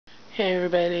Hey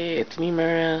everybody, it's me,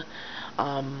 Mara.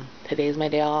 Today's my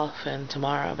day off, and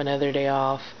tomorrow I have another day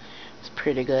off. It's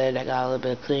pretty good. I got a little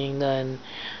bit of cleaning done,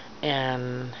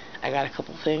 and I got a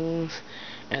couple things,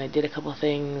 and I did a couple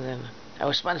things, and I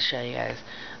was fun to show you guys.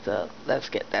 So let's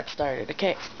get that started.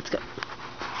 Okay, let's go.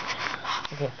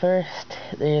 Okay, first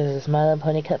there's this My Little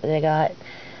Pony cup that I got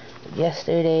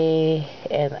yesterday,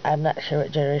 and I'm not sure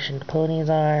what generation the ponies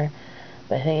are,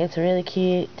 but I think it's really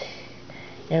cute.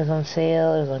 It was on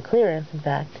sale, it was on clearance in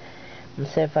fact, and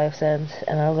 75 cents,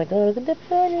 and I was like, oh, look at the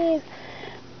ponies.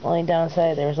 Only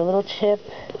downside, there was a little chip.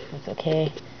 It's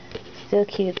okay, still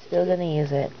cute, still gonna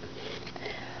use it.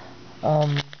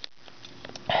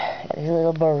 These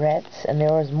little barrettes, and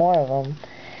there was more of them,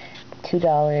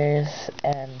 $2,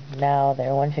 and now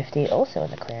they're $1.50, also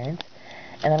in the clearance.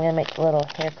 And I'm gonna make little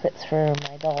hair clips for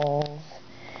my dolls,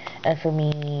 and for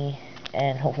me,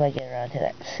 and hopefully I get around to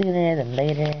that sooner than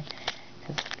later.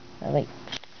 I like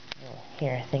little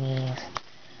hair thingies.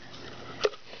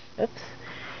 Oops.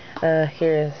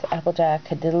 Here's Applejack.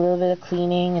 I did a little bit of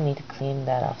cleaning. I need to clean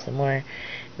that off some more.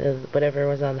 Whatever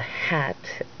was on the hat,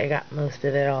 I got most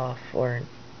of it off, or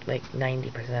like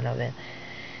 90% of it.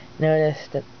 Notice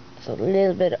that it's a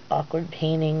little bit of awkward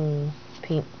paint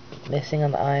missing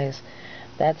on the eyes.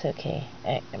 That's okay.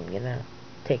 I'm gonna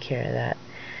take care of that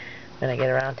when I get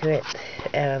around to it.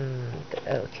 And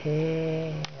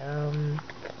okay,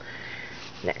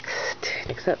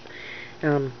 next up,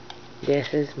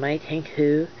 this is my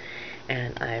Tanku,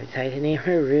 and I've decided to name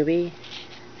her Ruby,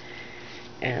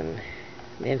 and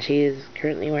she is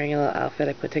currently wearing a little outfit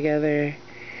I put together.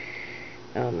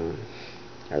 I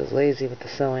was lazy with the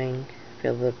sewing,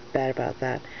 feel a little bad about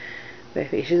that, but I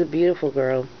think she's a beautiful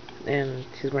girl, and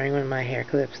she's wearing one of my hair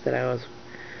clips that I was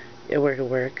at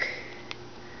work.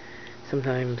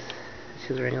 Sometimes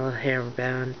she's wearing a little hair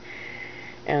band.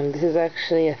 And this is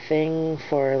actually a thing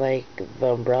for like the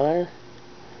umbrella,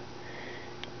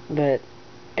 but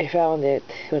I found it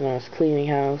when I was cleaning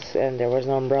house and there was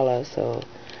no umbrella, so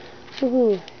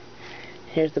woohoo.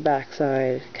 Here's the back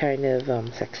side, kind of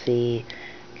sexy,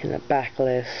 kind of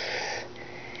backless,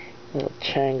 little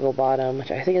triangle bottom, which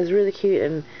I think is really cute,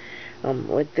 and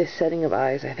with this setting of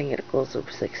eyes I think it goes up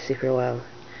like super well.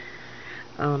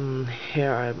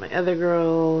 Here are my other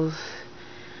girls,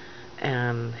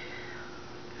 and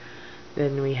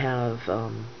then we have,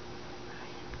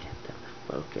 get the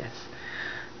focus,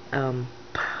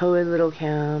 Poe and Little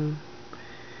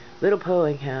Poe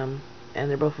and Cam, and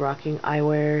they're both rocking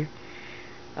eyewear.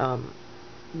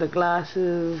 The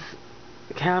glasses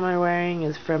Cam are wearing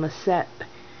is from a set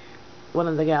one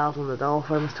of the gals on the doll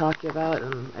farm was talking about,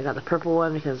 and I got the purple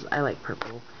one because I like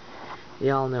purple.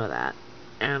 Y'all know that.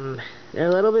 And they're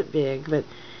a little bit big, but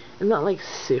it's not like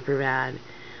super bad.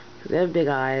 They have big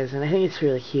eyes, and I think it's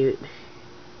really cute.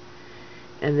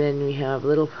 And then we have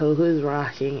Little Poe, who's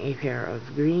rocking a pair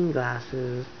of green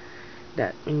glasses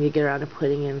that when you get around to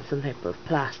putting in some type of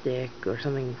plastic or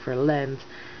something for a lens.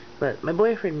 But my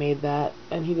boyfriend made that,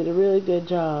 and he did a really good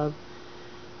job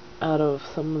out of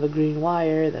some of the green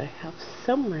wire that I have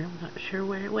somewhere. I'm not sure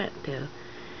where it went to.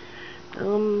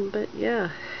 But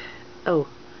yeah. Oh,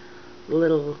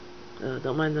 little,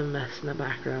 don't mind the mess in the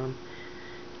background.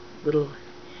 Little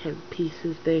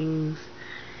headpieces things.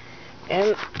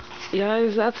 And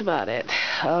guys, that's about it.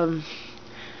 I've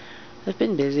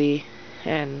been busy,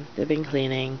 and I've been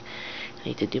cleaning. I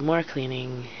need to do more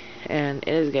cleaning, and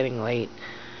it is getting late.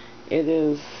 It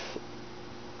is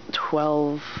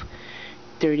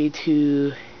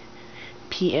 12:32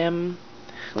 p.m.,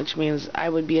 which means I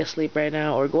would be asleep right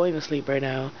now, or going to sleep right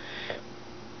now,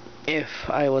 if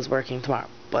I was working tomorrow,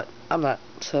 but I'm not,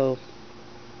 so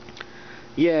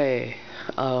yay.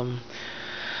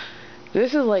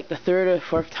 This is like the third or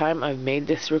fourth time I've made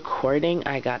this recording.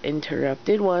 I got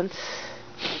interrupted once,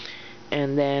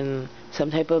 and then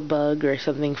some type of bug or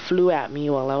something flew at me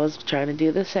while I was trying to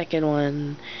do the second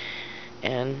one,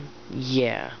 and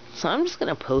yeah, so I'm just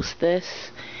gonna post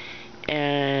this,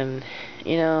 and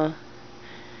you know,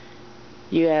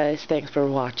 you guys, thanks for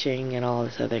watching and all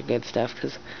this other good stuff,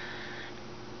 because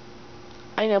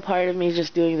I know part of me is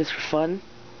just doing this for fun,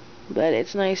 but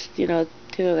it's nice, you know,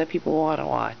 to know that people want to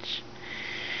watch.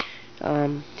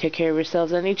 Take care of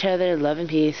yourselves and each other. Love and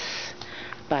peace.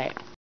 Bye.